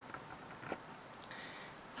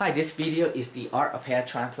Hi, this video is the art of hair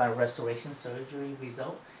transplant restoration surgery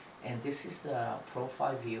result, and this is the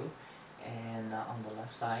profile view and on the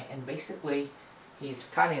left side. And basically he's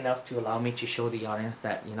kind enough to allow me to show the audience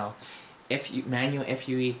that, you know, manual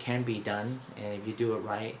FUE can be done, and if you do it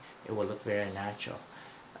right, it will look very natural.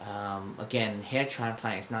 Again, hair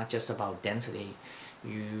transplant is not just about density.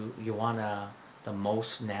 You want the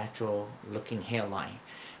most natural looking hairline,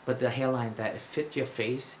 but the hairline that fit your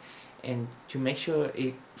face, and to make sure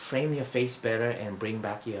it frame your face better and bring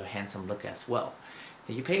back your handsome look as well.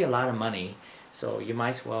 You pay a lot of money, so you might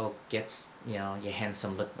as well get, you know, your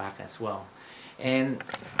handsome look back as well. And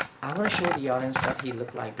I'm going to show the audience what he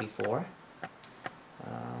looked like before.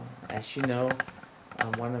 As you know,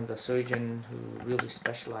 I'm one of the surgeons who really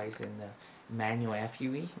specialize in the manual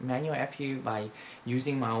FUE. Manual FUE by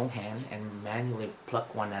using my own hand and manually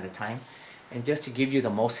pluck one at a time. And just to give you the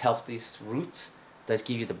most healthiest roots, does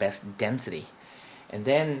give you the best density. And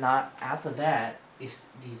then not after that is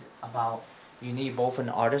these about, you need both an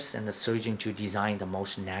artist and a surgeon to design the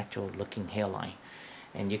most natural looking hairline.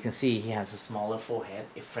 And you can see he has a smaller forehead,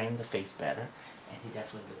 it framed the face better, and he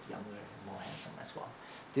definitely looked younger and more handsome as well.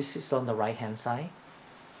 This is on the right hand side,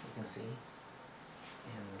 you can see,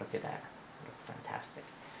 and look at that, look fantastic.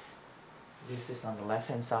 This is on the left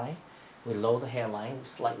hand side, we lower the hairline, we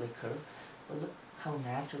slightly curve, but look how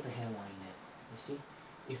natural the hairline is. You see,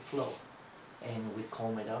 it flow, and we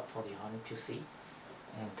comb it up for the audience to see.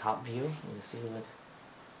 And top view, you see what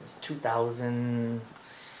it's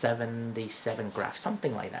 2077 graft,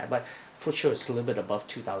 something like that. But for sure, it's a little bit above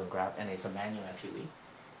 2000 graft, and it's a manual FUE. And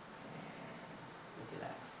look at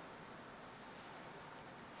that.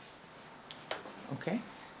 Okay.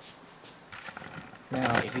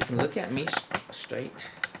 Now, if you can look at me straight,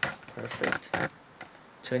 perfect.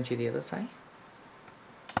 Turn to the other side.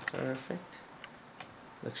 Perfect.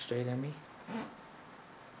 Look straight at me.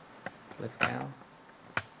 Look down.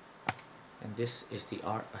 And this is the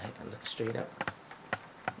art. Look straight up.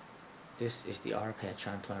 This is the art of hair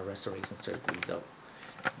transplant restoration surgery result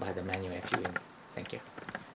by the manual FUE. Thank you.